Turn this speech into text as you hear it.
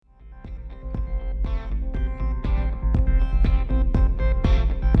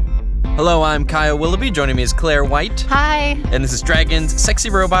Hello, I'm Kyle Willoughby. Joining me is Claire White. Hi. And this is Dragons, Sexy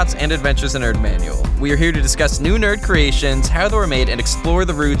Robots, and Adventures in Nerd Manual. We are here to discuss new nerd creations, how they were made, and explore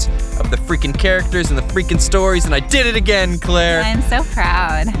the roots of the freaking characters and the freaking stories. And I did it again, Claire. I'm so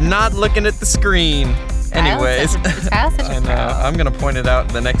proud. Not looking at the screen. Anyways, Kyle's such a I know. I'm going to point it out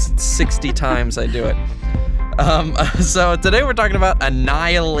the next 60 times I do it. So today we're talking about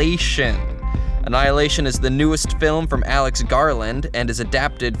Annihilation. Annihilation is the newest film from Alex Garland and is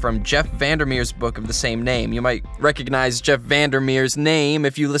adapted from Jeff Vandermeer's book of the same name. You might recognize Jeff Vandermeer's name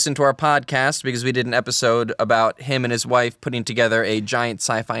if you listen to our podcast because we did an episode about him and his wife putting together a giant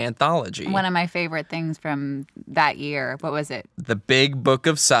sci-fi anthology. One of my favorite things from that year. What was it? The Big Book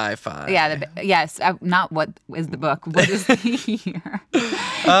of Sci-Fi. Yeah, yes. Not what is the book. What is the year?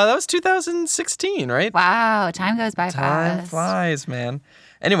 That was 2016, right? Wow, time goes by fast. Time flies, man.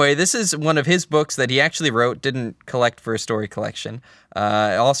 Anyway, this is one of his books that he actually wrote, didn't collect for a story collection,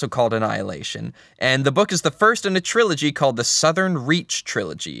 also called Annihilation. And the book is the first in a trilogy called the Southern Reach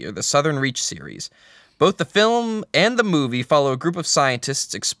Trilogy, or the Southern Reach series. Both the film and the movie follow a group of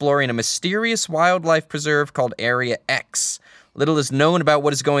scientists exploring a mysterious wildlife preserve called Area X. Little is known about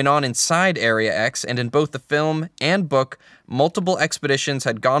what is going on inside Area X, and in both the film and book, multiple expeditions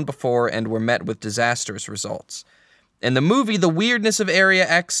had gone before and were met with disastrous results. In the movie, the weirdness of Area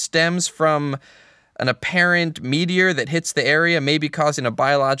X stems from an apparent meteor that hits the area, maybe causing a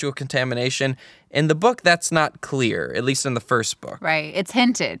biological contamination. In the book, that's not clear, at least in the first book. Right. It's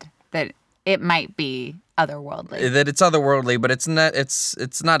hinted that it might be otherworldly. That it's otherworldly, but it's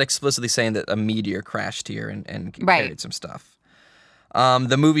not explicitly saying that a meteor crashed here and carried some stuff.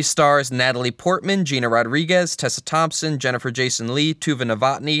 The movie stars Natalie Portman, Gina Rodriguez, Tessa Thompson, Jennifer Jason Leigh, Tuva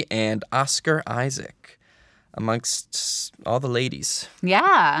Novotny, and Oscar Isaac. Amongst all the ladies.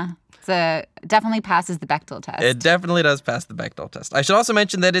 Yeah. Definitely passes the Bechdel test. It definitely does pass the Bechdel test. I should also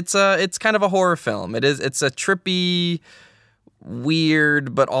mention that it's kind of a horror film. It's a trippy,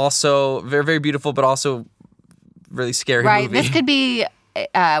 weird, but also very, very beautiful, but also really scary movie. This could be,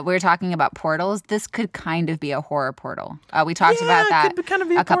 we're talking about portals. This could kind of be a horror portal. We talked about that kind of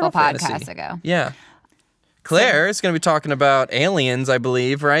be a couple fantasy. podcasts ago. Yeah. Claire is going to be talking about aliens, I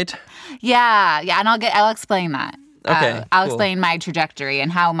believe, right? Yeah, and I'll explain that. Okay, I'll cool. explain my trajectory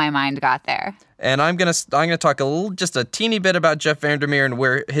and how my mind got there. And I'm gonna talk just a teeny bit about Jeff Vandermeer and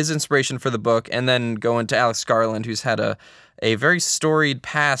where his inspiration for the book, and then go into Alex Garland, who's had a very storied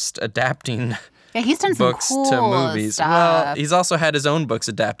past adapting. Yeah, he's done some books cool to movies. stuff. Well, he's also had his own books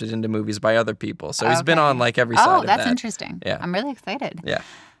adapted into movies by other people, so he's been on like every side of that. Oh, that's interesting. Yeah, I'm really excited. Yeah.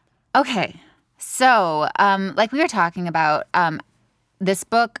 Okay, so like we were talking about, this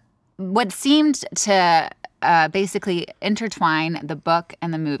book, what seemed to basically intertwine the book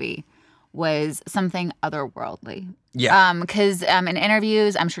and the movie was something otherworldly. Yeah. Because in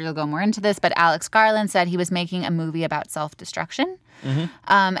interviews, I'm sure you'll go more into this, but Alex Garland said he was making a movie about self-destruction.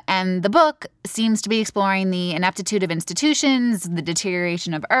 Mm-hmm. And the book seems to be exploring the ineptitude of institutions, the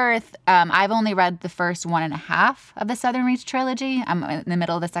deterioration of Earth. I've only read the first 1.5 of the Southern Reach trilogy. I'm in the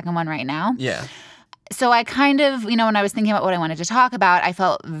middle of the second one right now. Yeah. So I kind of, when I was thinking about what I wanted to talk about, I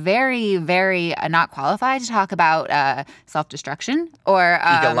felt very, very not qualified to talk about self-destruction or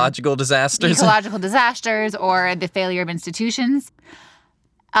ecological disasters. Ecological disasters or the failure of institutions.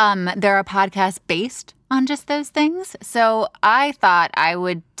 There are podcasts based on just those things. So I thought I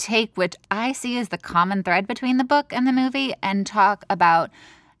would take what I see as the common thread between the book and the movie and talk about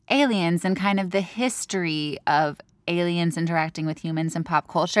aliens and kind of the history of aliens interacting with humans in pop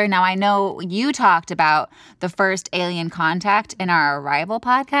culture. Now, I know you talked about the first alien contact in our Arrival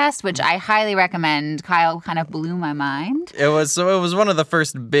podcast, which I highly recommend. Kyle kind of blew my mind. It was one of the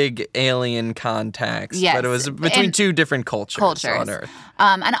first big alien contacts, yes, but it was between two different cultures on Earth.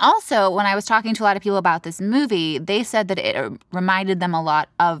 And also, when I was talking to a lot of people about this movie, they said that it reminded them a lot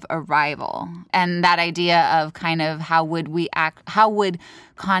of Arrival and that idea of kind of how would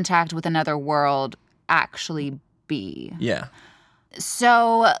contact with another world actually be. Yeah.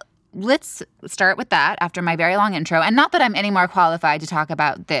 So let's start with that after my very long intro. And not that I'm any more qualified to talk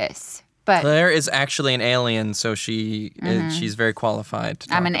about this, but Claire is actually an alien, so she's very qualified to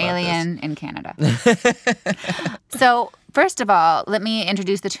talk I'm an about alien in Canada. So first of all, let me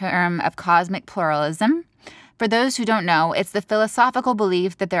introduce the term of cosmic pluralism. For those who don't know, it's the philosophical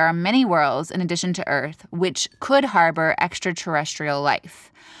belief that there are many worlds in addition to Earth which could harbor extraterrestrial life.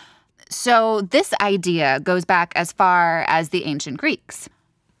 So this idea goes back as far as the ancient Greeks.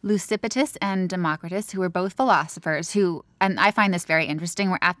 Leucippus and Democritus, who were both philosophers who, and I find this very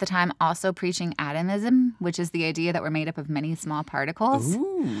interesting, were at the time also preaching atomism, which is the idea that we're made up of many small particles.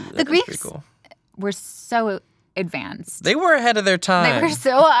 Ooh, the Greeks were so advanced. They were ahead of their time.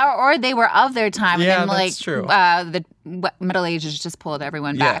 They were or they were of their time. Yeah, and then, that's true. The Middle Ages just pulled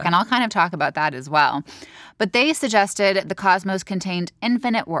everyone back. Yeah. And I'll kind of talk about that as well. But they suggested the cosmos contained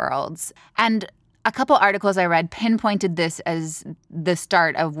infinite worlds. And a couple articles I read pinpointed this as the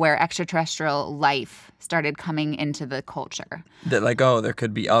start of where extraterrestrial life started coming into the culture. That there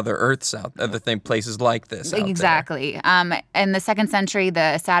could be other Earths places like this out Exactly. In the 2nd century,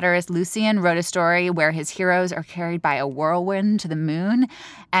 the satirist Lucian wrote a story where his heroes are carried by a whirlwind to the moon.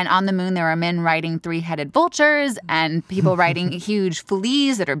 And on the moon, there are men riding 3-headed vultures and people riding huge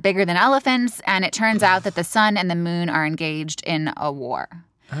fleas that are bigger than elephants. And it turns out that the sun and the moon are engaged in a war.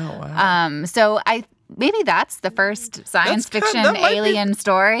 Oh, wow. So maybe that's the first science fiction alien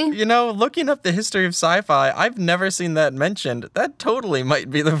story. Looking up the history of sci-fi, I've never seen that mentioned. That totally might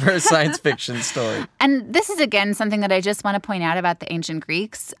be the first science fiction story. And this is, again, something that I just want to point out about the ancient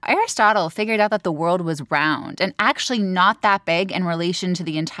Greeks. Aristotle figured out that the world was round and actually not that big in relation to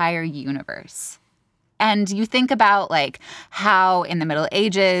the entire universe. And you think about how in the Middle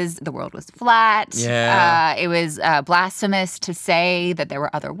Ages the world was flat. Yeah. It was blasphemous to say that there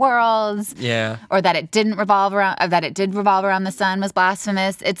were other worlds. Yeah. Or that it did revolve around the sun was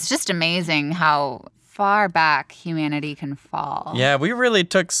blasphemous. It's just amazing how far back humanity can fall. Yeah, we really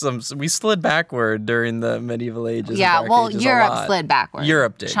we slid backward during the medieval ages. Yeah, Europe slid backward.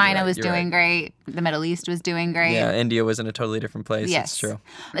 Europe did. China was doing great. The Middle East was doing great. Yeah, India was in a totally different place. Yes. It's true.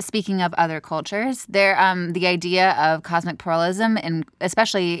 Speaking of other cultures, the idea of cosmic pluralism, and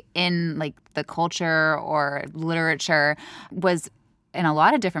especially in the culture or literature, was in a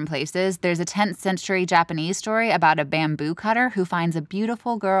lot of different places. There's a 10th century Japanese story about a bamboo cutter who finds a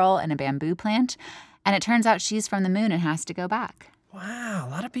beautiful girl in a bamboo plant. And it turns out she's from the moon and has to go back. Wow,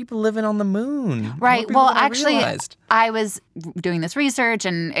 a lot of people living on the moon. Right. Well, actually, realized. I was doing this research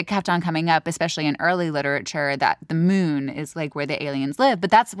and it kept on coming up, especially in early literature, that the moon is where the aliens live.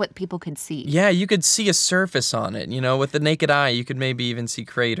 But that's what people could see. Yeah, you could see a surface on it. With the naked eye, you could maybe even see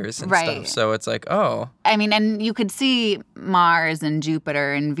craters and stuff. So it's oh. I mean, and you could see Mars and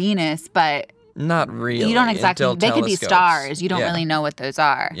Jupiter and Venus, but not really. You don't exactly. They could be stars. You don't really know what those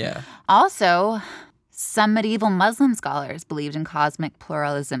are. Yeah. Also, some medieval Muslim scholars believed in cosmic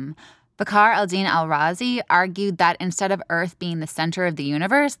pluralism. Fakhr al-Din al-Razi argued that instead of Earth being the center of the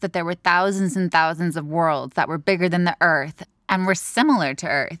universe, that there were thousands and thousands of worlds that were bigger than the Earth and were similar to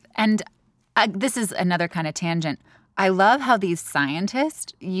Earth. And this is another kind of tangent. I love how these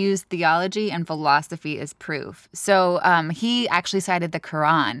scientists use theology and philosophy as proof. So he actually cited the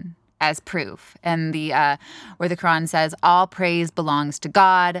Quran as proof, and where the Quran says, all praise belongs to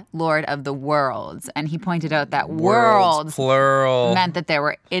God, Lord of the worlds. And he pointed out that worlds plural meant that there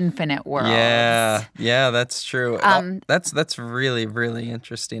were infinite worlds. Yeah, that's true. That's really, really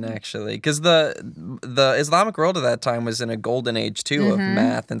interesting, actually, because the Islamic world at that time was in a golden age, too, of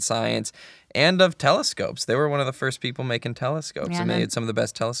math and science and of telescopes. They were one of the first people making telescopes, and they had some of the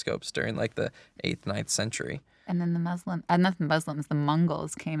best telescopes during the 8th, 9th century. And then the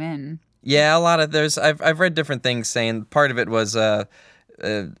Mongols came in. Yeah, a lot of I've read different things saying part of it was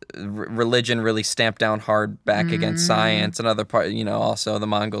religion really stamped down hard back against science. Another part, also the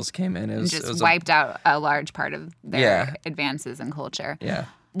Mongols came in. It was wiped out a large part of their advances in culture. Yeah.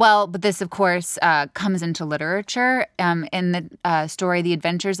 Well, but this, of course, comes into literature in the story The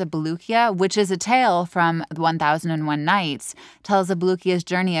Adventures of Bulukia, which is a tale from 1001 Nights, tells of Bulukia's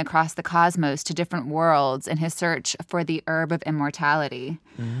journey across the cosmos to different worlds in his search for the herb of immortality.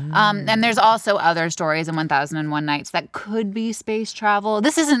 And there's also other stories in 1001 Nights that could be space travel.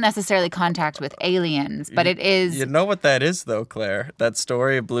 This isn't necessarily contact with aliens, but it is. You know what that is, though, Claire? That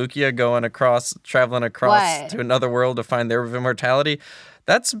story of Bulukia traveling across to another world to find the herb of immortality.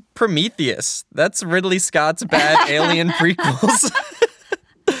 That's Prometheus. That's Ridley Scott's bad alien prequels.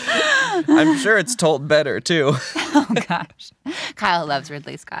 I'm sure it's told better, too. Oh, gosh. Kyle loves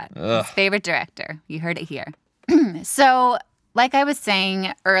Ridley Scott. His favorite director. You heard it here. So, like I was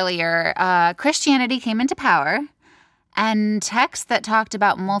saying earlier, Christianity came into power, and texts that talked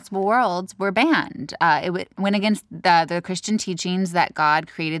about multiple worlds were banned. It went against the Christian teachings that God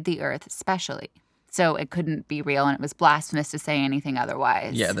created the earth specially. So it couldn't be real, and it was blasphemous to say anything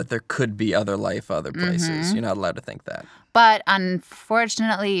otherwise. Yeah, that there could be other life, other places. You're not allowed to think that. But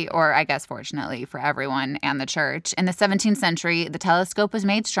unfortunately, or I guess fortunately for everyone and the church, in the 17th century, the telescope was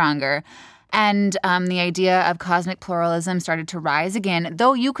made stronger, and the idea of cosmic pluralism started to rise again,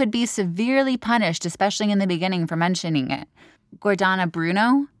 though you could be severely punished, especially in the beginning, for mentioning it. Giordano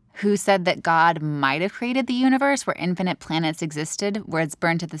Bruno, who said that God might have created the universe where infinite planets existed, was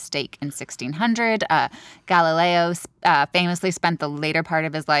burned at the stake in 1600. Galileo famously spent the later part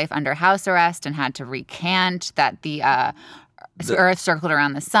of his life under house arrest and had to recant that the Earth circled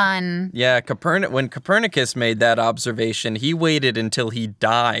around the sun. Yeah, when Copernicus made that observation, he waited until he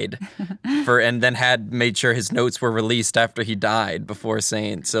died and then made sure his notes were released after he died before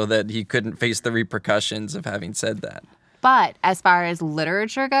saying, so that he couldn't face the repercussions of having said that. But as far as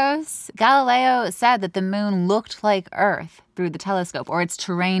literature goes, Galileo said that the moon looked like Earth through the telescope, or its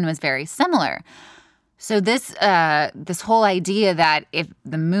terrain was very similar. So this whole idea that if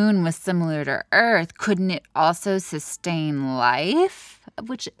the moon was similar to Earth, couldn't it also sustain life?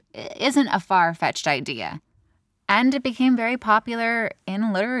 Which isn't a far-fetched idea. And it became very popular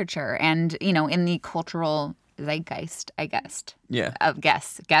in literature and, in the cultural zeitgeist, I guess. Yeah.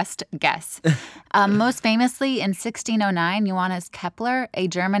 Guess. Most famously, in 1609, Johannes Kepler, a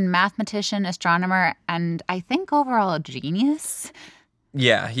German mathematician, astronomer, and I think overall a genius.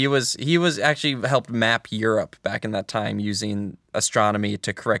 Yeah, he was actually helped map Europe back in that time using astronomy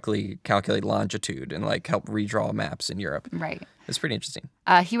to correctly calculate longitude and help redraw maps in Europe. Right. It's pretty interesting.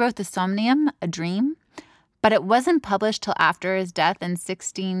 He wrote The Somnium, a Dream, but it wasn't published till after his death in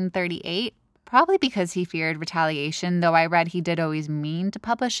 1638. Probably because he feared retaliation, though I read he did always mean to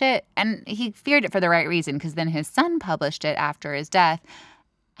publish it. And he feared it for the right reason, because then his son published it after his death.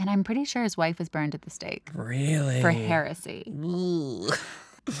 And I'm pretty sure his wife was burned at the stake. Really? For heresy. Ooh.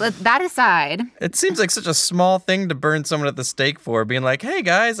 But that aside... It seems like such a small thing to burn someone at the stake for, being like, hey,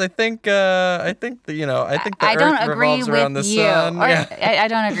 guys, I think the Earth revolves around the sun. I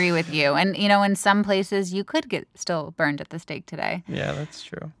don't agree with you. And, in some places, you could get still burned at the stake today. Yeah, that's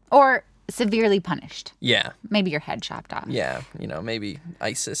true. Or severely punished. Yeah. Maybe your head chopped off. Yeah. Maybe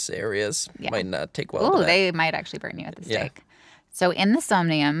ISIS areas might not take well to that. that. They might actually burn you at the stake. Yeah. So in the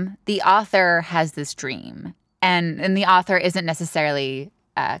Somnium, the author has this dream. And the author isn't necessarily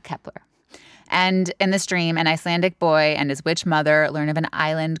Kepler. And in this dream, an Icelandic boy and his witch mother learn of an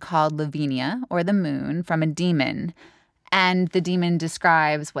island called Lavinia, or the moon, from a demon. And the demon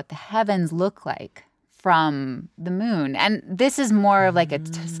describes what the heavens look like from the moon. And this is more of like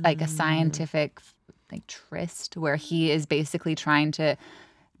a scientific tryst, where he is basically trying to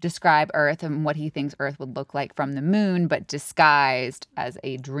describe Earth and what he thinks Earth would look like from the moon, but disguised as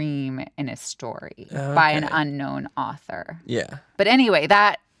a dream in a story by an unknown author. Yeah. But anyway,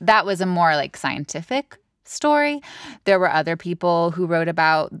 that was a more scientific story. There were other people who wrote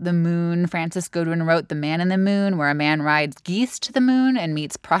about the moon. Francis Godwin wrote The Man in the Moon, where a man rides geese to the moon and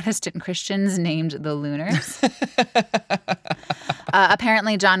meets Protestant Christians named the Lunars.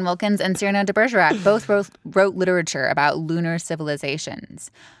 Apparently, John Wilkins and Cyrano de Bergerac both wrote literature about lunar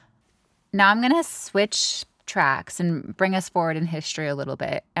civilizations. Now I'm going to switch tracks and bring us forward in history a little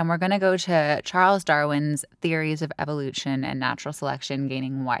bit. And we're going to go to Charles Darwin's theories of evolution and natural selection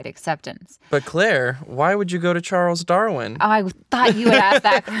gaining wide acceptance. But Claire, why would you go to Charles Darwin? Oh, I thought you would ask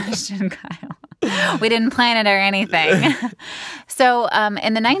that question, Kyle. We didn't plan it or anything. So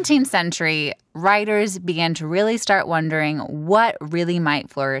in the 19th century, writers began to really start wondering what really might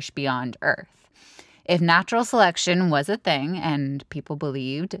flourish beyond Earth. If natural selection was a thing, and people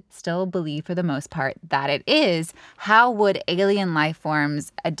still believe for the most part, that it is, how would alien life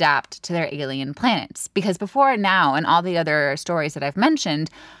forms adapt to their alien planets? Because before now, and all the other stories that I've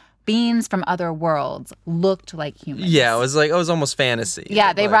mentioned, beings from other worlds looked like humans. Yeah, it was almost fantasy.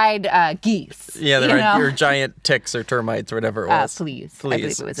 Yeah, they ride geese. Yeah, they ride your giant ticks or termites or whatever it was. Fleas. I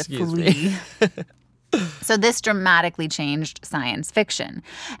believe it was a flea. So this dramatically changed science fiction,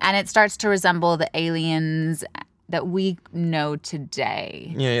 and it starts to resemble the aliens that we know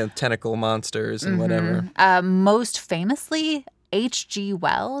today. Yeah, tentacle monsters and whatever. Most famously, H.G.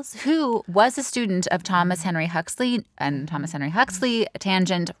 Wells, who was a student of Thomas Henry Huxley, and Thomas Henry Huxley,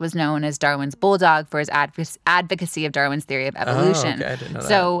 Tangent, was known as Darwin's bulldog for his advocacy of Darwin's theory of evolution. Oh, okay, I didn't know that.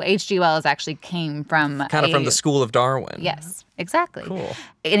 So H.G. Wells actually came from from the school of Darwin. Yes, exactly. Cool.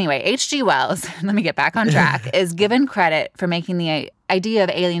 Anyway, H.G. Wells, let me get back on track, is given credit for making the idea of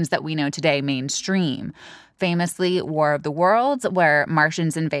aliens that we know today mainstream. Famously, War of the Worlds, where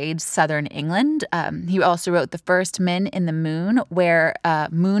Martians invade southern England. He also wrote The First Men in the Moon, where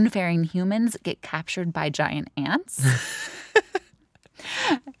moon-faring humans get captured by giant ants.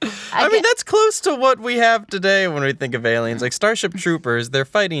 I mean, that's close to what we have today when we think of aliens. Like Starship Troopers, they're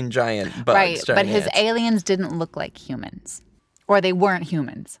fighting giant bugs. Right, but his ants. aliens didn't look like humans. Or they weren't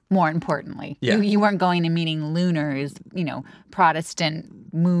humans, more importantly. Yeah. You weren't going and meeting lunars,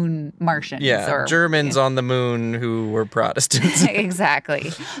 Protestant moon Martians. Yeah, or Germans on the moon who were Protestants.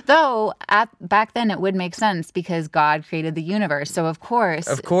 Exactly. Though back then it would make sense because God created the universe. So of course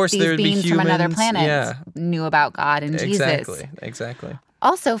there these would be beings from another humans, planet yeah. knew about God and Jesus. Exactly.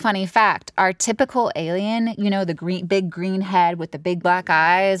 Also, funny fact, our typical alien, the big green head with the big black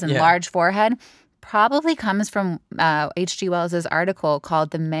eyes and Yeah. large forehead, probably comes from H.G. Wells's article called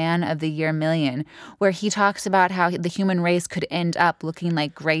The Man of the Year Million, where he talks about how the human race could end up looking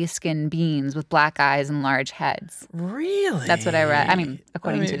like gray-skinned beings with black eyes and large heads. Really? That's what I read.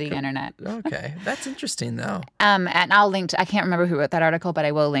 According to the internet. Okay, that's interesting though. And I'll link to, I can't remember who wrote that article, but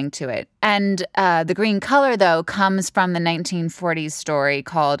I will link to it. And the green color, though, comes from the 1940s story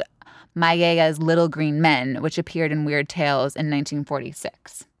called Maea's Little Green Men, which appeared in Weird Tales in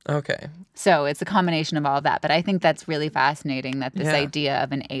 1946. Okay. So it's a combination of all of that. But I think that's really fascinating that this Yeah. idea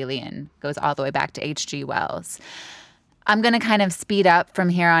of an alien goes all the way back to H.G. Wells. I'm going to kind of speed up from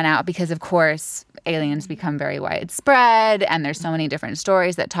here on out because, of course, aliens become very widespread and there's so many different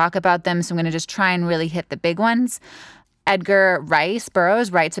stories that talk about them. So I'm going to just try and really hit the big ones. Edgar Rice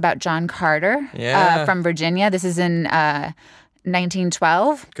Burroughs writes about John Carter Yeah. from Virginia. This is in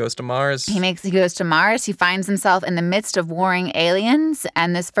 1912. Goes to Mars. He goes to Mars. He finds himself in the midst of warring aliens,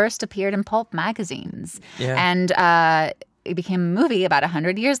 and this first appeared in pulp magazines. Yeah. And it became a movie about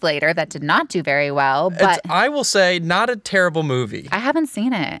 100 years later that did not do very well, but I will say, not a terrible movie. I haven't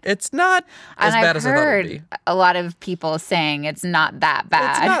seen it. It's not as And bad I've as I thought it would be. heard a lot of people saying it's not that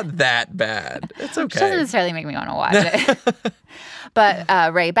bad. It's not that bad. It's Which doesn't okay. necessarily make me want to watch it.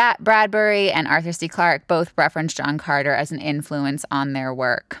 But Ray Bradbury and Arthur C. Clarke both reference John Carter as an influence on their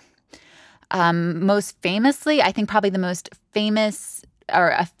work. Most famously, I think probably the most famous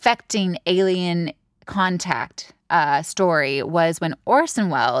or affecting alien contact story was when Orson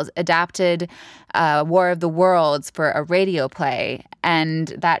Welles adapted War of the Worlds for a radio play, and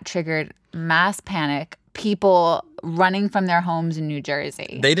that triggered mass panic, people running from their homes in New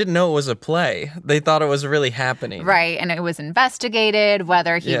Jersey. They didn't know it was a play. They thought it was really happening. Right, and it was investigated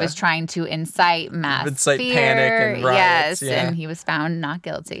whether he Yeah. was trying to incite mass Incite fear. panic and riots, Yes, yeah. and he was found not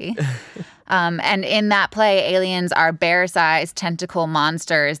guilty. And in that play, aliens are bear-sized tentacle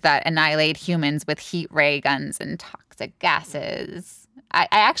monsters that annihilate humans with heat ray guns and toxic gases.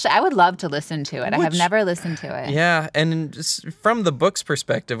 I would love to listen to it. I have never listened to it. Yeah, and just from the book's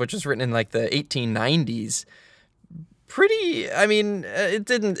perspective, which was written in like the 1890s,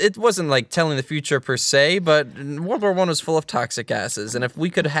 it wasn't like telling the future per se, but World War I was full of toxic gases, and if we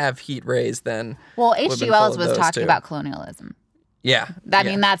could have heat rays, then Well, we've H.G. been Wells full of was those talking too. about colonialism. Yeah. I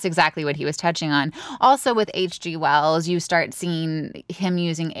mean, that's exactly what he was touching on. Also, with H.G. Wells, you start seeing him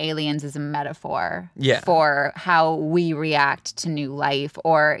using aliens as a metaphor for how we react to new life,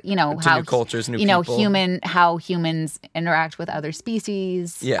 or how new cultures, new people. how humans interact with other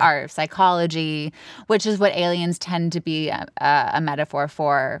species, Yeah. our psychology, which is what aliens tend to be a metaphor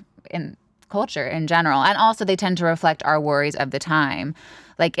for in culture in general. And also, they tend to reflect our worries of the time.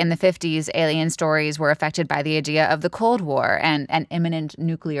 Like in the 50s, alien stories were affected by the idea of the Cold War and an imminent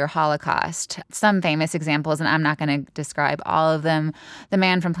nuclear holocaust. Some famous examples, and I'm not going to describe all of them. The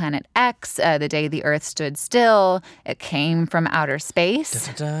Man from Planet X, The Day the Earth Stood Still, It Came from Outer Space.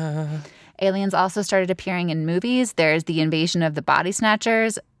 Da-da. Aliens also started appearing in movies. There's The Invasion of the Body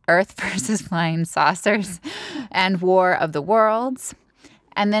Snatchers, Earth versus Flying Saucers, and War of the Worlds.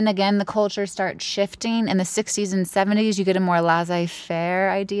 And then again, the culture starts shifting. In the 60s and 70s, you get a more laissez-faire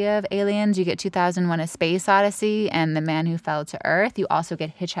idea of aliens. You get 2001: A Space Odyssey and The Man Who Fell to Earth. You also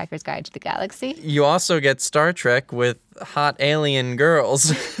get Hitchhiker's Guide to the Galaxy. You also get Star Trek with hot alien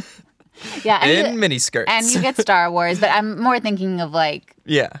girls Yeah, in miniskirts. And you get Star Wars, but I'm more thinking of like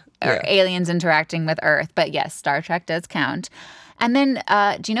yeah. aliens interacting with Earth. But yes, Star Trek does count. And then,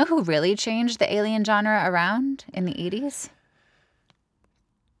 do you know who really changed the alien genre around in the 80s?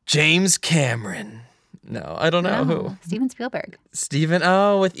 James Cameron. No, I don't know who. Steven Spielberg. Steven,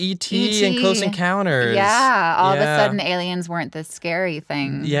 with E.T. and Close Encounters. Yeah, all of a sudden aliens weren't this scary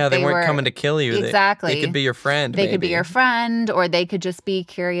thing. Yeah, they weren't coming to kill you. Exactly. They could be your friend. They could be your friend, or they could just be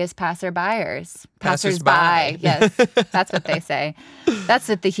curious passersby. Yes, that's what they say. That's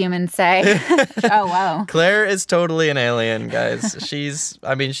what the humans say. Oh, wow. Claire is totally an alien, guys. She's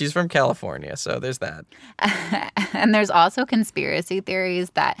from California, so there's that. And there's also conspiracy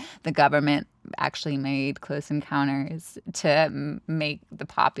theories that the government actually made Close Encounters to make the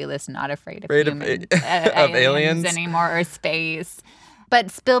populace not afraid of Afraid of humans, aliens anymore, or space. But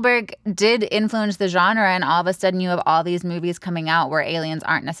Spielberg did influence the genre, and all of a sudden you have all these movies coming out where aliens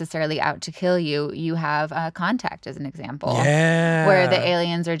aren't necessarily out to kill you. You have Contact as an example. Yeah. Where the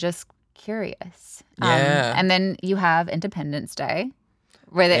aliens are just curious. Yeah. And then you have Independence Day,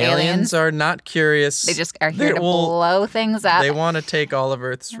 where the aliens are not curious. They just are here to blow things up. They want to take all of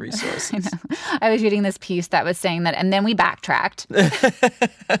Earth's resources. I was reading this piece that was saying that, and then we backtracked.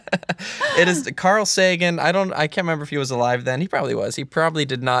 It is Carl Sagan. I can't remember if he was alive then. He probably was. He probably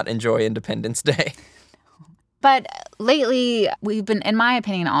did not enjoy Independence Day. But lately, in my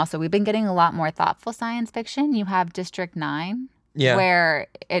opinion also, we've been getting a lot more thoughtful science fiction. You have District 9. Yeah. Where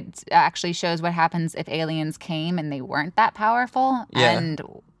it actually shows what happens if aliens came and they weren't that powerful, and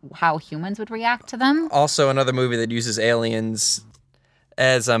how humans would react to them. Also, another movie that uses aliens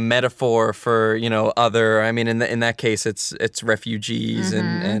as a metaphor for, other. I mean, in that case, it's refugees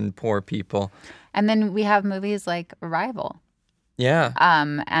and poor people. And then we have movies like Arrival. Yeah.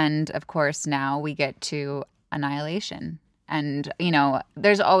 And of course, now we get to Annihilation. And,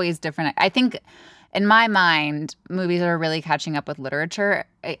 there's always different. I think, in my mind, movies are really catching up with literature,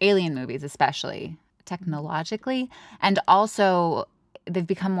 alien movies especially, technologically. And also, they've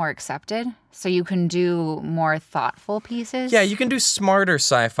become more accepted. So you can do more thoughtful pieces. Yeah, you can do smarter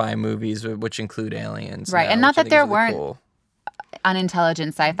sci-fi movies, which include aliens. Right. Now, and not that there really weren't cool.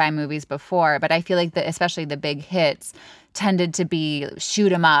 unintelligent sci-fi movies before, but I feel like especially the big hits tended to be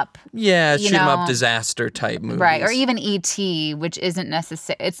shoot 'em up. Yeah, shoot 'em up disaster type movies. Right. Or even E.T., which isn't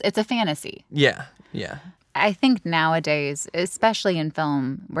necessary. It's a fantasy. Yeah. Yeah. I think nowadays, especially in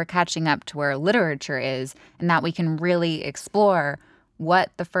film, we're catching up to where literature is, and that we can really explore what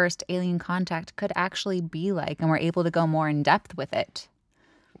the first alien contact could actually be like, and we're able to go more in depth with it.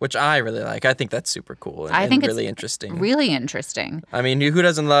 Which I really like. I think that's super cool and, I think really it's interesting. Really interesting. I mean, who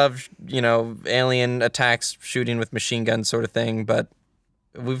doesn't love, alien attacks, shooting with machine guns sort of thing, but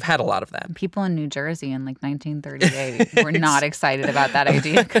we've had a lot of that. People in New Jersey in 1938 were not excited about that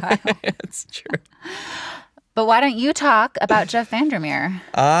idea, Kyle. It's true. But why don't you talk about Jeff Vandermeer?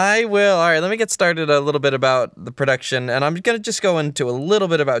 I will. All right, let me get started a little bit about the production, and I'm going to just go into a little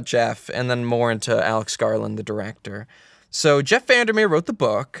bit about Jeff and then more into Alex Garland, the director. So Jeff Vandermeer wrote the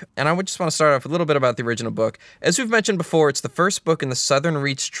book, and I would just want to start off with a little bit about the original book. As we've mentioned before, it's the first book in the Southern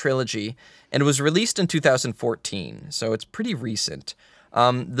Reach trilogy, and it was released in 2014, so it's pretty recent.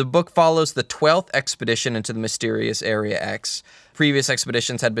 The book follows the 12th expedition into the mysterious Area X. Previous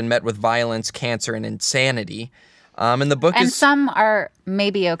expeditions had been met with violence, cancer, and insanity. And the book some are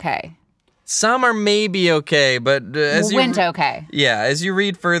maybe okay. Some are maybe okay, but as okay. Yeah, as you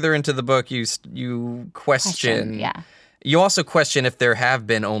read further into the book, you question. Yeah. You also question if there have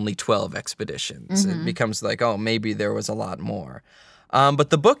been only 12 expeditions. It becomes like, oh, maybe there was a lot more. But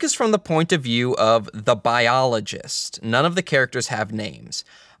the book is from the point of view of the biologist. None of the characters have names.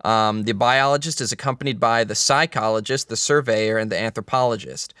 The biologist is accompanied by the psychologist, the surveyor, and the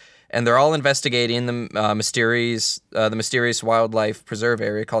anthropologist. And they're all investigating the mysterious wildlife preserve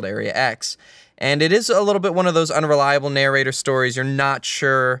area called Area X. And it is a little bit one of those unreliable narrator stories. You're not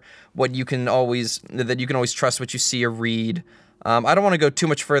sure that you can always trust what you see or read. I don't want to go too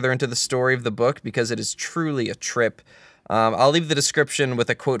much further into the story of the book because it is truly a trip. I'll leave the description with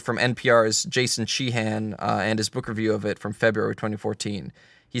a quote from NPR's Jason Sheehan and his book review of it from February 2014.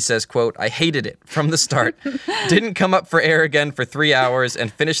 He says, quote, "I hated it from the start. Didn't come up for air again for 3 hours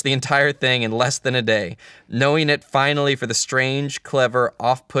and finished the entire thing in less than a day. Knowing it finally for the strange, clever,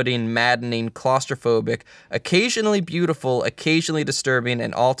 off-putting, maddening, claustrophobic, occasionally beautiful, occasionally disturbing,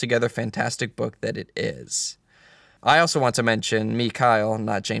 and altogether fantastic book that it is." I also want to mention, me, Kyle,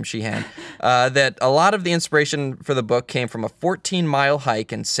 not James Sheehan, that a lot of the inspiration for the book came from a 14-mile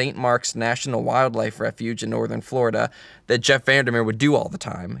hike in St. Mark's National Wildlife Refuge in northern Florida that Jeff Vandermeer would do all the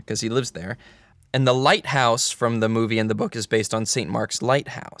time because he lives there. And the lighthouse from the movie and the book is based on St. Mark's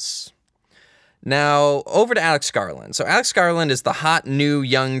Lighthouse. Now, over to Alex Garland. So Alex Garland is the hot, new,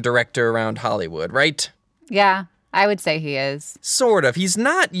 young director around Hollywood, right? Yeah. I would say he is. Sort of. He's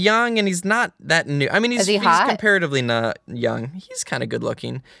not young and he's not that new. I mean, he's comparatively not young. He's kind of good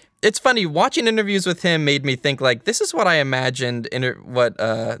looking. It's funny, watching interviews with him made me think like, this is what I imagined what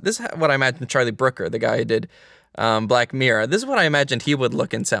I imagined Charlie Brooker, the guy who did Black Mirror. This is what I imagined he would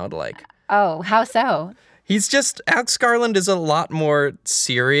look and sound like. Oh, how so? Alex Garland is a lot more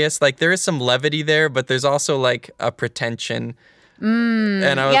serious. Like there is some levity there, but there's also like a pretension.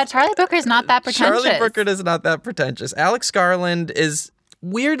 Charlie Brooker's not that pretentious. Charlie Brooker is not that pretentious. Alex Garland is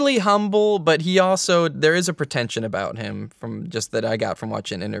weirdly humble, but there is a pretension about him from just that I got from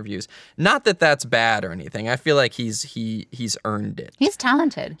watching interviews. Not that that's bad or anything. I feel like he's earned it. He's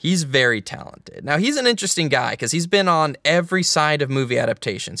talented. He's very talented. Now, he's an interesting guy because he's been on every side of movie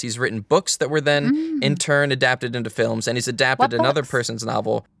adaptations. He's written books that were then in turn adapted into films, and he's adapted another person's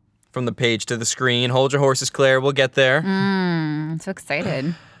novel from the page to the screen. Hold your horses, Claire. We'll get there. I'm so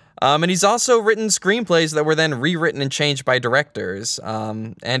excited. And he's also written screenplays that were then rewritten and changed by directors.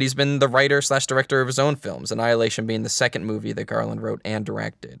 And he's been the writer/director of his own films, Annihilation being the second movie that Garland wrote and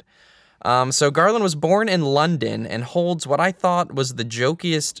directed. So Garland was born in London and holds what I thought was the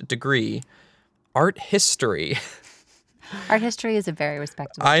jokiest degree, art history. Art history is a very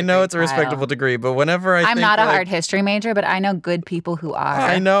respectable I know degree, it's a respectable Kyle. degree, but whenever I'm think, not an like, art history major, but I know good people who are.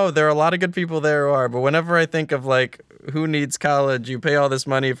 I know there are a lot of good people there who are, but whenever I think of like who needs college, you pay all this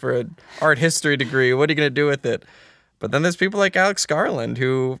money for an art history degree, what are you going to do with it? But then there's people like Alex Garland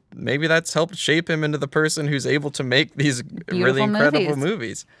who maybe that's helped shape him into the person who's able to make these really incredible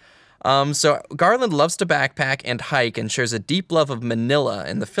movies. So Garland loves to backpack and hike and shares a deep love of Manila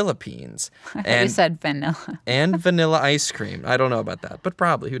in the Philippines. You said vanilla. And vanilla ice cream. I don't know about that, but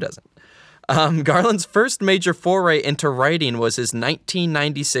probably. Who doesn't? Garland's first major foray into writing was his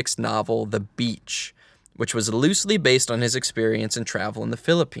 1996 novel, The Beach, which was loosely based on his experience and travel in the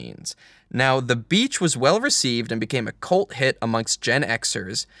Philippines. Now, The Beach was well received and became a cult hit amongst Gen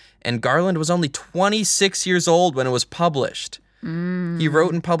Xers, and Garland was only 26 years old when it was published. He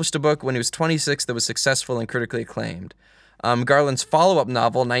wrote and published a book when he was 26 that was successful and critically acclaimed. Garland's follow-up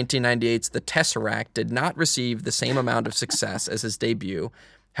novel, 1998's The Tesseract, did not receive the same amount of success as his debut.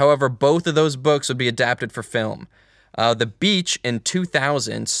 However, both of those books would be adapted for film. The Beach in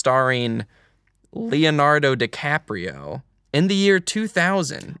 2000, starring Leonardo DiCaprio, in the year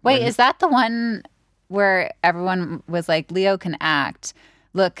 2000. Wait, is that the one where everyone was like, Leo can act?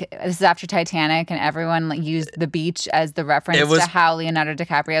 Look, this is after Titanic, and everyone used The Beach as the reference to how Leonardo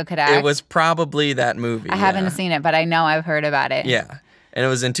DiCaprio could act. It was probably that movie. I haven't seen it, but I know I've heard about it. Yeah. And it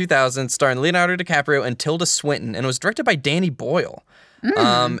was in 2000, starring Leonardo DiCaprio and Tilda Swinton, and it was directed by Danny Boyle.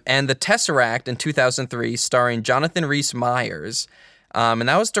 And The Tesseract in 2003, starring Jonathan Rhys-Meyers. And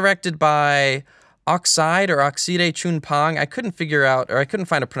that was directed by Oxide Chun Pang. I couldn't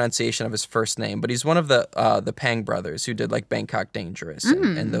find a pronunciation of his first name, but he's one of the Pang brothers who did like Bangkok Dangerous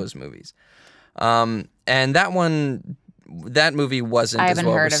and those movies. And that movie wasn't as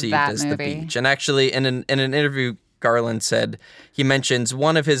well received as The Beach. And actually, in an interview, Garland said he mentions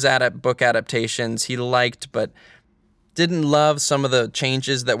one of his book adaptations he liked, but didn't love some of the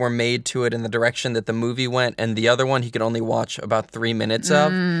changes that were made to it in the direction that the movie went, and the other one he could only watch about 3 minutes of.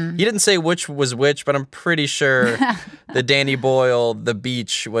 He didn't say which was which, but I'm pretty sure the Danny Boyle, The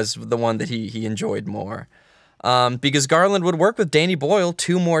Beach, was the one that he enjoyed more. Because Garland would work with Danny Boyle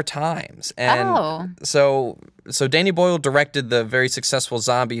 2 more times. And so Danny Boyle directed the very successful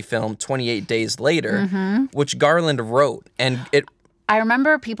zombie film 28 Days Later, which Garland wrote, and I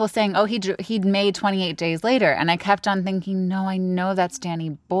remember people saying, oh, he'd made 28 Days Later, and I kept on thinking, no, I know that's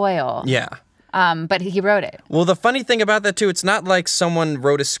Danny Boyle. Yeah. But he wrote it. Well, the funny thing about that, too, it's not like someone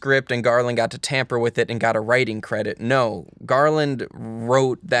wrote a script and Garland got to tamper with it and got a writing credit. No, Garland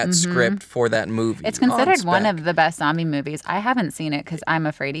wrote that script for that movie. It's considered one of the best zombie movies. I haven't seen it because I'm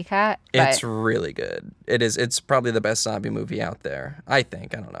a fraidy cat. It's really good. It is. It's probably the best zombie movie out there, I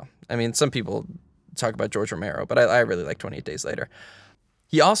think. I don't know. I mean, some people talk about George Romero, but I really like 28 Days Later.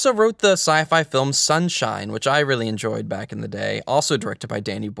 He also wrote the sci-fi film Sunshine, which I really enjoyed back in the day, also directed by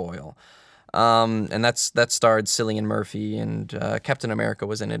Danny Boyle. And that starred Cillian Murphy, and Captain America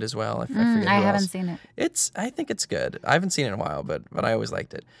was in it as well. I forget who else. I haven't seen it. I think it's good. I haven't seen it in a while, but I always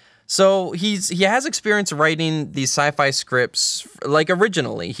liked it. So he has experience writing these sci-fi scripts, like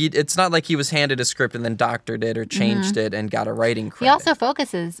originally. It's not like he was handed a script and then doctored it or changed it and got a writing credit. He also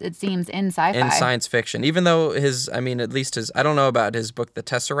focuses, it seems, in sci-fi. In science fiction. Even though I don't know about his book, The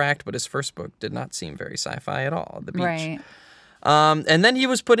Tesseract, but his first book did not seem very sci-fi at all, The Beach. Right. And then he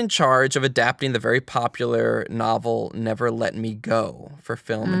was put in charge of adapting the very popular novel Never Let Me Go for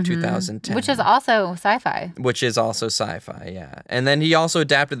film in 2010. Which is also sci-fi. Yeah. And then he also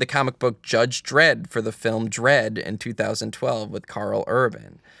adapted the comic book Judge Dredd for the film Dredd in 2012 with Carl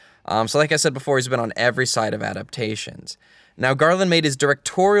Urban. So like I said before, he's been on every side of adaptations. Now, Garland made his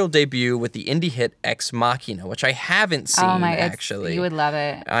directorial debut with the indie hit Ex Machina, which I haven't seen, actually. You would love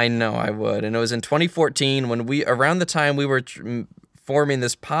it. I know I would. And it was in 2014 around the time we were forming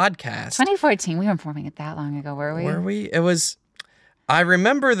this podcast. 2014? We weren't forming it that long ago, were we? Were we? It was... I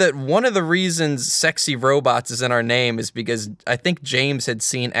remember that one of the reasons Sexy Robots is in our name is because I think James had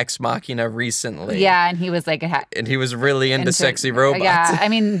seen Ex Machina recently. Yeah, and he was like, and he was really into sexy robots. Yeah, I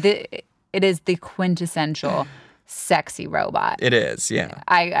mean, it is the quintessential sexy robot. It is, yeah.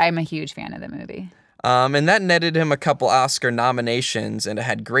 I'm a huge fan of the movie. And that netted him a couple Oscar nominations, and it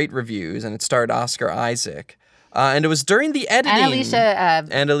had great reviews, and it starred Oscar Isaac. And it was during the editing.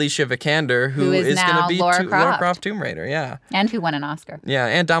 And Alicia Vikander, who is going to be Laura Croft Tomb Raider, yeah. And who won an Oscar. Yeah,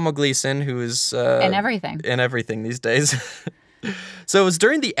 and Domhnall Gleeson, who is... in everything. In everything these days. So it was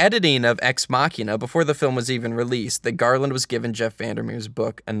during the editing of Ex Machina, before the film was even released, that Garland was given Jeff Vandermeer's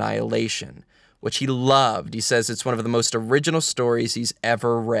book, Annihilation, which he loved. He says it's one of the most original stories he's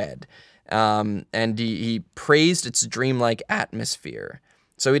ever read. And he praised its dreamlike atmosphere.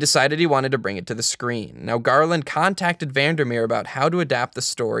 So he decided he wanted to bring it to the screen. Now, Garland contacted Vandermeer about how to adapt the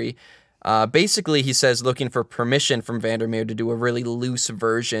story. Basically, he says, looking for permission from Vandermeer to do a really loose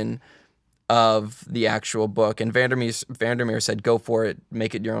version of the actual book. And Vandermeer said, go for it,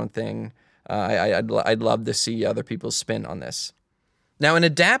 make it your own thing. I'd love to see other people's spin on this. Now, in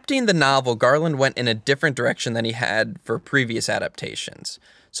adapting the novel, Garland went in a different direction than he had for previous adaptations.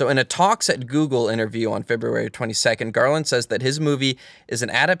 So in a Talks at Google interview on February 22nd, Garland says that his movie is an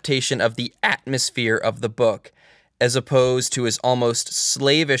adaptation of the atmosphere of the book, as opposed to his almost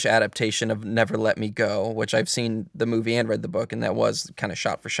slavish adaptation of Never Let Me Go, which I've seen the movie and read the book, and that was kind of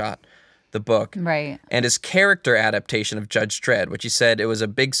shot for shot the book. Right. And his character adaptation of Judge Dredd, which he said it was a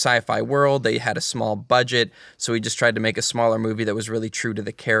big sci-fi world, they had a small budget, so he just tried to make a smaller movie that was really true to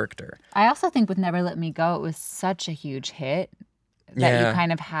the character. I also think with Never Let Me Go, it was such a huge hit that you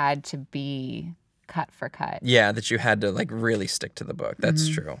kind of had to be cut for cut. Yeah, that you had to like really stick to the book. That's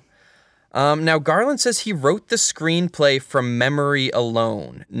true. Now, Garland says he wrote the screenplay from memory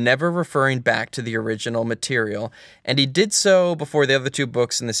alone, never referring back to the original material, and he did so before the other two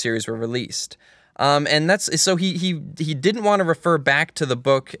books in the series were released. And that's so he didn't want to refer back to the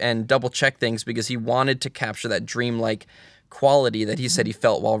book and double check things because he wanted to capture that dreamlike quality that he said he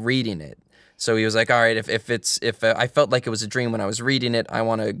felt while reading it. So he was like, all right, if I felt like it was a dream when I was reading it, I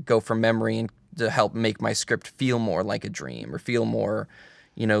want to go from memory and to help make my script feel more like a dream or feel more,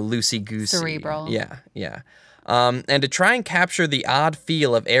 loosey-goosey. Cerebral. Yeah. And to try and capture the odd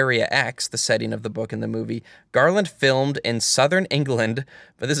feel of Area X, the setting of the book and the movie, Garland filmed in southern England,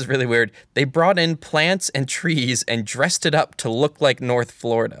 but this is really weird. They brought in plants and trees and dressed it up to look like North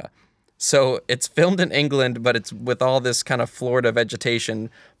Florida. So it's filmed in England, but it's with all this kind of Florida vegetation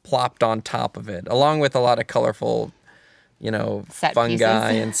plopped on top of it, along with a lot of colorful, set fungi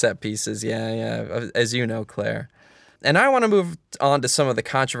pieces. And set pieces. Yeah, as you know, Claire. And I want to move on to some of the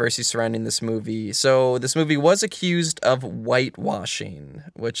controversy surrounding this movie. So this movie was accused of whitewashing,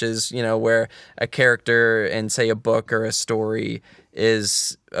 which is, where a character in, say, a book or a story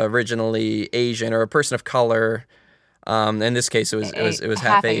is originally Asian or a person of color. In this case, it was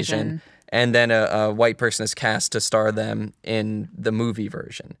half Asian. And then a white person is cast to star them in the movie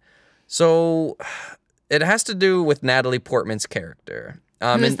version. So it has to do with Natalie Portman's character.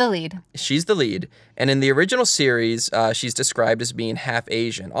 Who's the lead? She's the lead. And in the original series, she's described as being half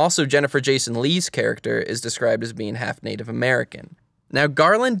Asian. Also, Jennifer Jason Leigh's character is described as being half Native American. Now,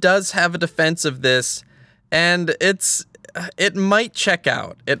 Garland does have a defense of this, and it might check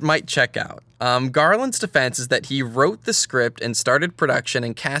out. Garland's defense is that he wrote the script and started production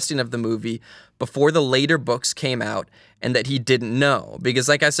and casting of the movie before the later books came out, and that he didn't know. Because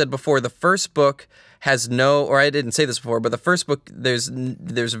like I said before, the first book has I didn't say this before, but the first book, there's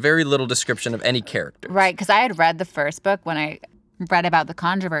very little description of any character. Right, because I had read the first book when I read about the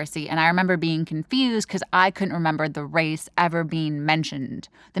controversy, and I remember being confused because I couldn't remember the race ever being mentioned,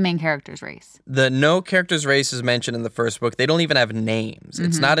 the main character's race. No character's race is mentioned in the first book. They don't even have names.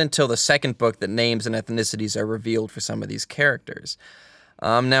 It's not until the second book that names and ethnicities are revealed for some of these characters.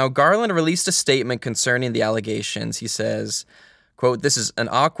 Now, Garland released a statement concerning the allegations. He says, quote, "This is an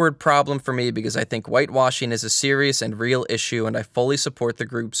awkward problem for me because I think whitewashing is a serious and real issue, and I fully support the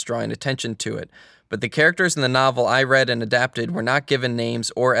groups drawing attention to it. But the characters in the novel I read and adapted were not given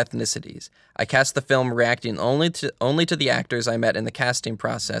names or ethnicities. I cast the film reacting only to the actors I met in the casting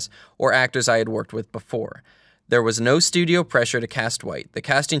process or actors I had worked with before. There was no studio pressure to cast white. The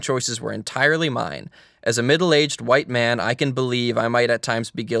casting choices were entirely mine. As a middle-aged white man, I can believe I might at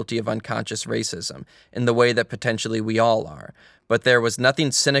times be guilty of unconscious racism, in the way that potentially we all are. But there was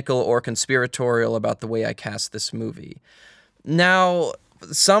nothing cynical or conspiratorial about the way I cast this movie." Now,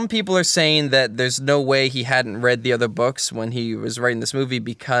 some people are saying that there's no way he hadn't read the other books when he was writing this movie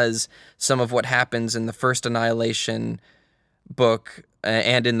because some of what happens in the first Annihilation book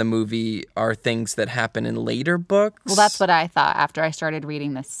and in the movie are things that happen in later books. Well, that's what I thought after I started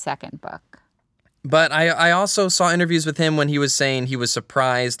reading the second book. But I also saw interviews with him when he was saying he was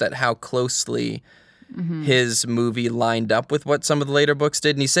surprised at how closely his movie lined up with what some of the later books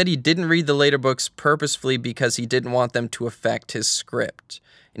did. And he said he didn't read the later books purposefully because he didn't want them to affect his script.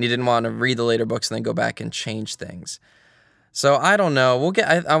 And he didn't want to read the later books and then go back and change things. So I don't know.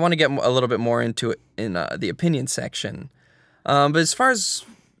 I want to get a little bit more into it in the opinion section. But as far as...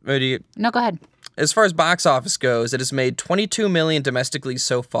 No, go ahead. As far as box office goes, it has made $22 million domestically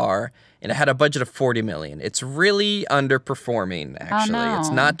so far, and it had a budget of $40 million. It's really underperforming, actually. Oh, no. It's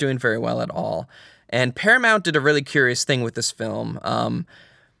not doing very well at all. And Paramount did a really curious thing with this film.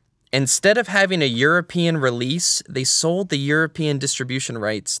 Instead of having a European release, they sold the European distribution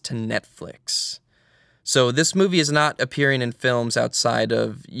rights to Netflix. So this movie is not appearing in films outside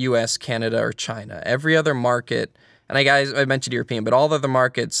of US, Canada, or China. Every other market... And I mentioned European, but all other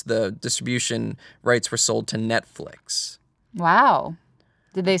markets, the distribution rights were sold to Netflix. Wow.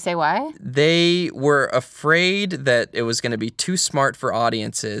 Did they say why? They were afraid that it was going to be too smart for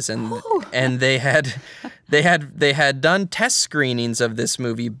audiences, and they had done test screenings of this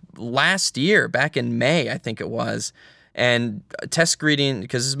movie last year, back in May, I think it was. And test screening,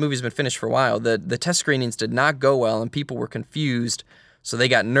 because this movie's been finished for a while, the test screenings did not go well, and people were confused. So they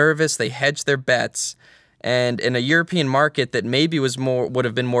got nervous. They hedged their bets. And in a European market that maybe would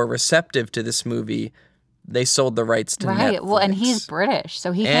have been more receptive to this movie, they sold the rights to Netflix. Right. Well, and he's British,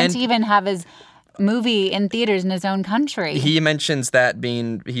 so he can't even have his movie in theaters in his own country. He mentions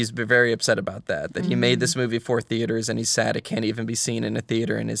he's very upset about that he made this movie for theaters, and he's sad it can't even be seen in a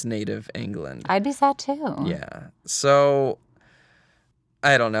theater in his native England. I'd be sad too. Yeah. So...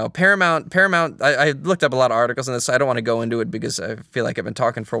 I don't know. Paramount, I looked up a lot of articles on this. So I don't want to go into it because I feel like I've been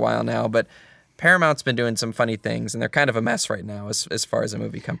talking for a while now, but Paramount's been doing some funny things, and they're kind of a mess right now as far as a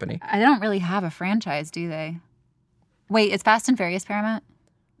movie company. I don't really have a franchise, do they? Wait, is Fast and Furious Paramount?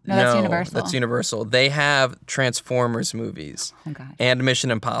 No, that's Universal. That's Universal. They have Transformers movies and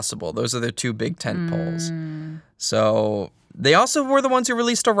Mission Impossible. Those are their two big tentpoles. So they also were the ones who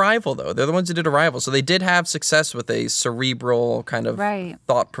released Arrival, though. They're the ones who did Arrival. So they did have success with a cerebral, kind of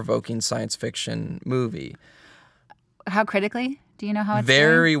thought-provoking science fiction movie. How critically? Do you know how it's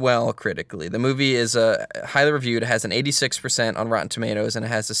Very well critically. The movie is highly reviewed. It has an 86% on Rotten Tomatoes, and it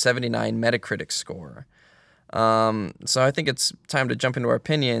has a 79 Metacritic score. So I think it's time to jump into our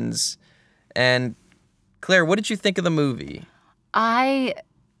opinions. And Claire, what did you think of the movie? I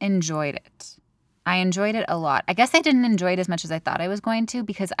enjoyed it. I enjoyed it a lot. I guess I didn't enjoy it as much as I thought I was going to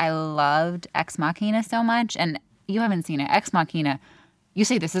because I loved Ex Machina so much. And you haven't seen it. Ex Machina, you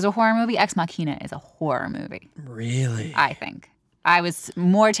say this is a horror movie? Ex Machina is a horror movie. Really? I think. I was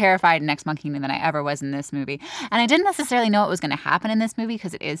more terrified in Ex Machina than I ever was in this movie. And I didn't necessarily know what was going to happen in this movie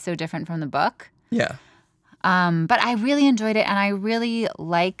because it is so different from the book. Yeah. But I really enjoyed it, and I really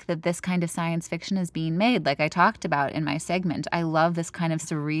like that this kind of science fiction is being made, like I talked about in my segment. I love this kind of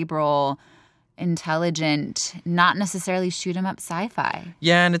cerebral, intelligent, not necessarily shoot-'em-up sci-fi.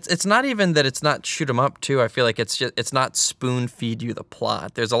 Yeah, and it's not even that it's not shoot 'em up too. I feel like it's not spoon feed you the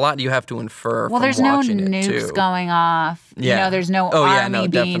plot. There's a lot you have to infer. Well, from there's no watching nukes going off. Yeah. You know, there's no army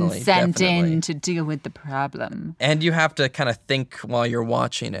being sent in to deal with the problem. And you have to kind of think while you're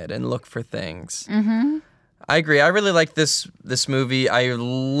watching it and look for things. Mm-hmm. I agree. I really liked this movie. I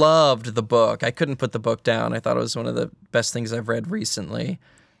loved the book. I couldn't put the book down. I thought it was one of the best things I've read recently.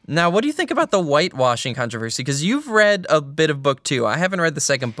 Now, what do you think about the whitewashing controversy? Because you've read a bit of book 2. I haven't read the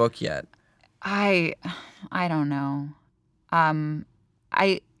second book yet. I don't know.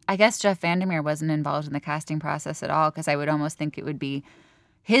 I guess Jeff Vandermeer wasn't involved in the casting process at all because I would almost think it would be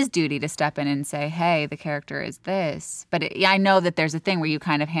his duty to step in and say, hey, the character is this. But I know that there's a thing where you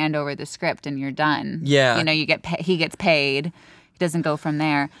kind of hand over the script and you're done. Yeah. You know, he gets paid. He doesn't go from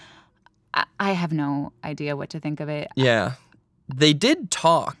there. I have no idea what to think of it. Yeah. They did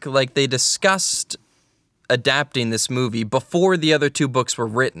talk, like they discussed adapting this movie before the other 2 books were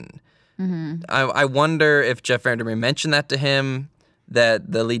written. Mm-hmm. I wonder if Jeff Vandermeer mentioned that to him,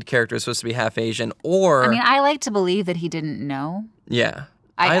 that the lead character is supposed to be half Asian, or... I mean, I like to believe that he didn't know. Yeah.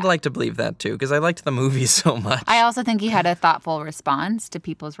 I'd like to believe that, too, because I liked the movie so much. I also think he had a thoughtful response to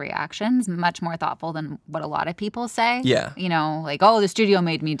people's reactions, much more thoughtful than what a lot of people say. Yeah. You know, like, oh, the studio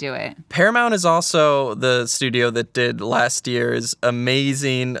made me do it. Paramount is also the studio that did last year's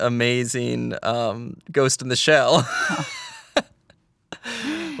amazing Ghost in the Shell,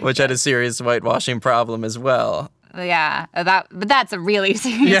 which had a serious whitewashing problem as well. Yeah, but that's a really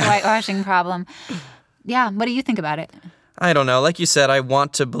serious whitewashing problem. Yeah, what do you think about it? I don't know. Like you said, I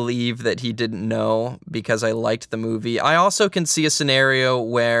want to believe that he didn't know because I liked the movie. I also can see a scenario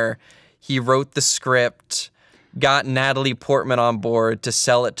where he wrote the script, got Natalie Portman on board to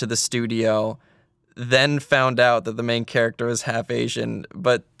sell it to the studio, then found out that the main character was half Asian,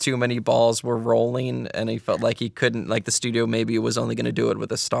 but too many balls were rolling, and he felt like he couldn't, like the studio maybe was only going to do it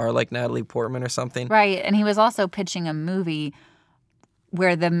with a star like Natalie Portman or something. Right, and he was also pitching a movie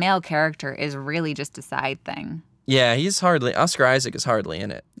where the male character is really just a side thing. Yeah, Oscar Isaac is hardly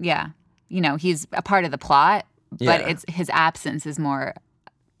in it. Yeah. He's a part of the plot, but Yeah. it's his absence is more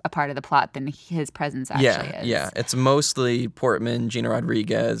a part of the plot than his presence actually is. Yeah. It's mostly Portman, Gina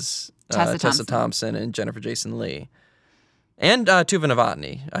Rodriguez, Tessa Thompson, and Jennifer Jason Leigh. And Tuva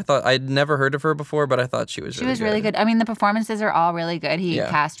Novotny. I'd never heard of her before, but I thought she was really good. I mean, the performances are all really good. He Yeah.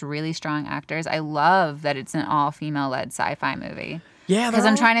 cast really strong actors. I love that it's an all-female-led sci-fi movie. Yeah, Because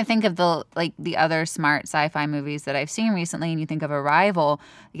I'm trying to think of the other smart sci-fi movies that I've seen recently, and you think of Arrival.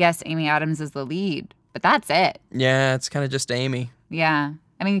 Yes, Amy Adams is the lead, but that's it. Yeah, it's kind of just Amy. Yeah.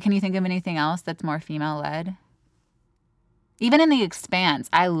 I mean, can you think of anything else that's more female-led? Even in The Expanse,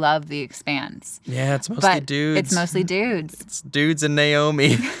 I love The Expanse. Yeah, it's mostly But dudes. it's mostly dudes. It's dudes and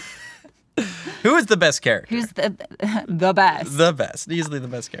Naomi. Who is the best character? Who's the best? The best. Easily the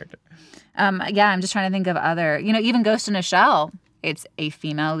best character. Yeah, I'm just trying to think of other. Even Ghost in a Shell, it's a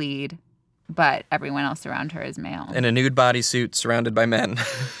female lead, but everyone else around her is male. In a nude bodysuit surrounded by men.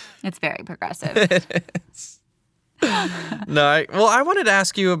 It's very progressive. No, I wanted to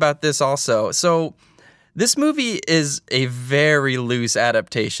ask you about this also. So this movie is a very loose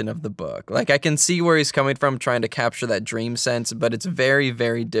adaptation of the book. Like, I can see where he's coming from trying to capture that dream sense, but it's very,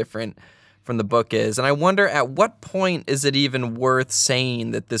 very different from the book is. And I wonder, at what point is it even worth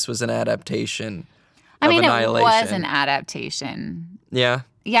saying that this was an adaptation of Annihilation? It was an adaptation. Yeah?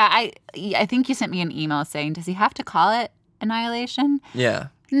 Yeah, I think you sent me an email saying, does he have to call it Annihilation? Yeah.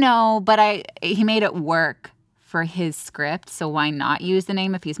 No, but he made it work for his script, so why not use the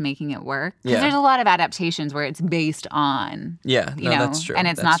name if he's making it work? Because Yeah. there's a lot of adaptations where it's based on, Yeah, no, that's true. and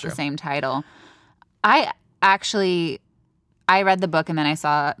it's That's not true. the same title. I read the book and then I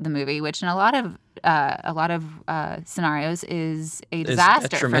saw the movie, which in a lot of scenarios is a It's disaster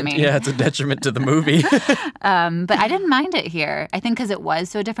for detriment. me. Yeah, it's a detriment to the movie. But I didn't mind it here. I think because it was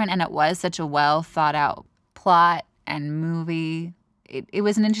so different and it was such a well thought out plot and movie. It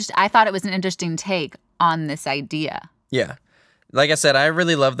was I thought it was an interesting take on this idea. Yeah. Like I said, I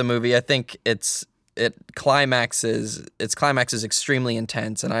really love the movie. I think its climax is extremely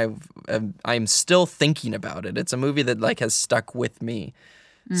intense, and I'm still thinking about it. It's a movie that has stuck with me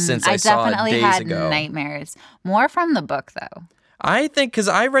since I saw it definitely days had ago. nightmares. More from the book though. I think because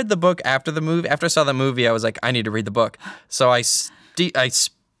I read the book after the movie. After I saw the movie, I was like, I need to read the book. So I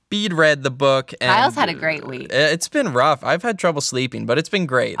speed read the book. And Kyle's had a great week. It's been rough. I've had trouble sleeping, but it's been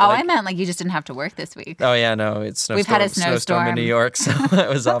great. Oh, I meant you just didn't have to work this week. Oh yeah, no, it's We've had a snowstorm in New York, so that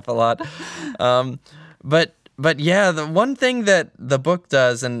was off a lot. But yeah, the one thing that the book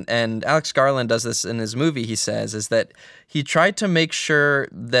does, and Alex Garland does this in his movie, he says, is that he tried to make sure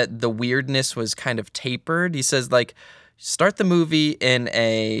that the weirdness was kind of tapered. He says, start the movie in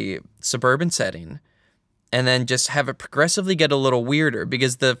a suburban setting, and then just have it progressively get a little weirder,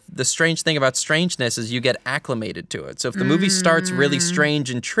 because the strange thing about strangeness is you get acclimated to it. So if the movie starts really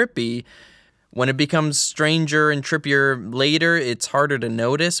strange and trippy, when it becomes stranger and trippier later, it's harder to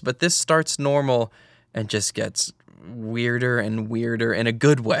notice. But this starts normal and just gets weirder and weirder in a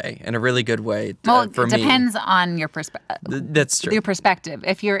good way, in a really good way for me. It depends on your perspective. That's true. Your perspective.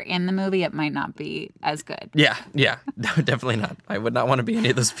 If you're in the movie, it might not be as good. Yeah, no, definitely not. I would not want to be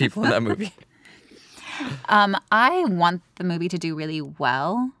any of those people in that movie. I want the movie to do really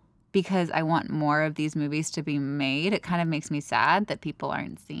well because I want more of these movies to be made. It kind of makes me sad that people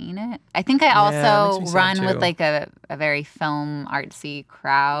aren't seeing it. I think I it also makes me sad run with too. a very film artsy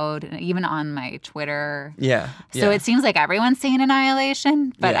crowd, even on my Twitter. Yeah. So it seems like everyone's seeing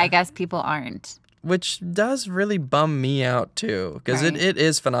Annihilation, but Yeah. I guess people aren't. Which does really bum me out too, because Right. it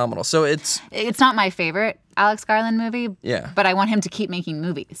is phenomenal. So it's not my favorite Alex Garland movie, Yeah. but I want him to keep making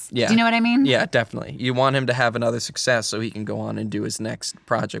movies. Yeah. Do you know what I mean? Yeah, definitely. You want him to have another success so he can go on and do his next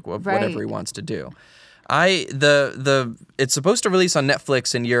project, whatever he wants to do. It's supposed to release on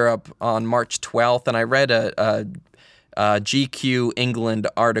Netflix in Europe on March 12th, and I read a GQ England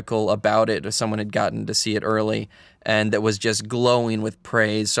article about it. Someone had gotten to see it early, and that was just glowing with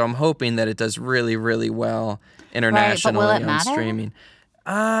praise. So I'm hoping that it does really, really well internationally will it on matter? streaming.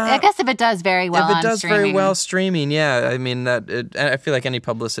 I guess if it does very well If it on does streaming. very well streaming, yeah. I mean, I feel like any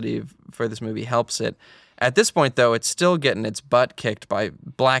publicity for this movie helps it. At this point, though, it's still getting its butt kicked by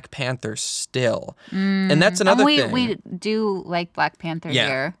Black Panther still. And that's another thing. We do like Black Panther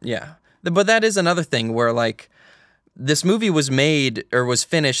here. Yeah. But that is another thing where, like, this movie was made or was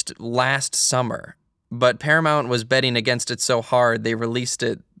finished last summer, but Paramount was betting against it so hard they released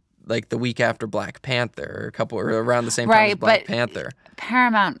it like the week after Black Panther, or around the same time as Black Panther.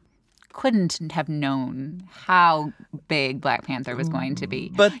 Paramount couldn't have known how big Black Panther was going to be.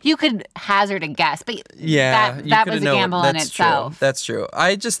 But you could hazard a guess, but yeah, that was a gamble in itself. That's true.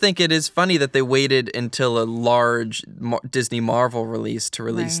 I just think it is funny that they waited until a large Disney Marvel release to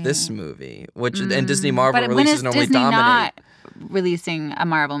release this movie, and Disney Marvel releases normally Disney dominate. Not releasing a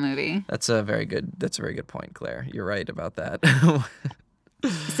Marvel movie. That's a very good point, Claire. You're right about that.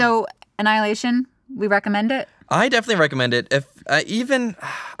 So, Annihilation, we recommend it? I definitely recommend it. If I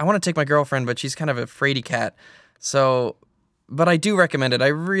want to take my girlfriend, but she's kind of a fraidy cat. So, but I do recommend it. I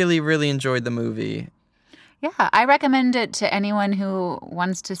really, really enjoyed the movie. Yeah, I recommend it to anyone who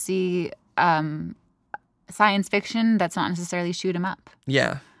wants to see science fiction that's not necessarily shoot 'em up.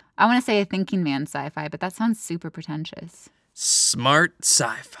 Yeah. I want to say a thinking man sci-fi, but that sounds super pretentious. Smart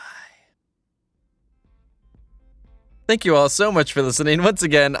sci-fi. Thank you all so much for listening. Once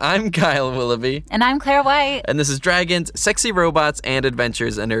again, I'm Kyle Willoughby. And I'm Claire White. And this is Dragons, Sexy Robots, and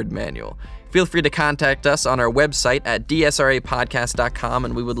Adventures, a Nerd Manual. Feel free to contact us on our website at dsrapodcast.com,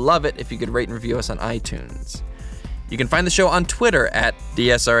 and we would love it if you could rate and review us on iTunes. You can find the show on Twitter at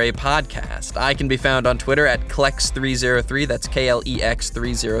DSRA Podcast. I can be found on Twitter at Klex303, that's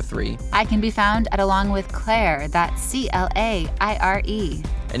KLEX303. I can be found at Along with Claire, that's CLAIRE.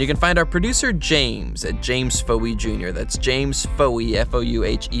 And you can find our producer James at James Fowey Jr., that's James Fowey,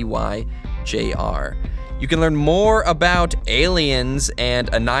 FOUHEY JR. You can learn more about Aliens and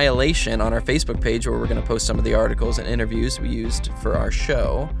Annihilation on our Facebook page, where we're going to post some of the articles and interviews we used for our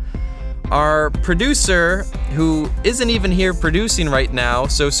show. Our producer, who isn't even here producing right now,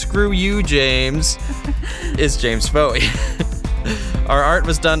 so screw you, James, is James Fowey. Our art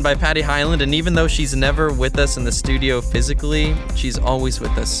was done by Patty Hyland, and even though she's never with us in the studio physically, she's always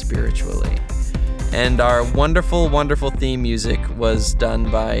with us spiritually. And our wonderful, wonderful theme music was done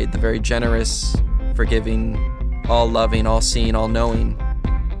by the very generous, forgiving, all-loving, all-seeing, all-knowing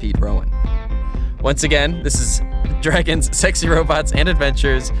Pete Rowan. Once again, this is Dragons, Sexy Robots, and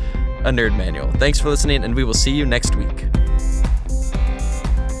Adventures, a Nerd Manual. Thanks for listening, and we will see you next week.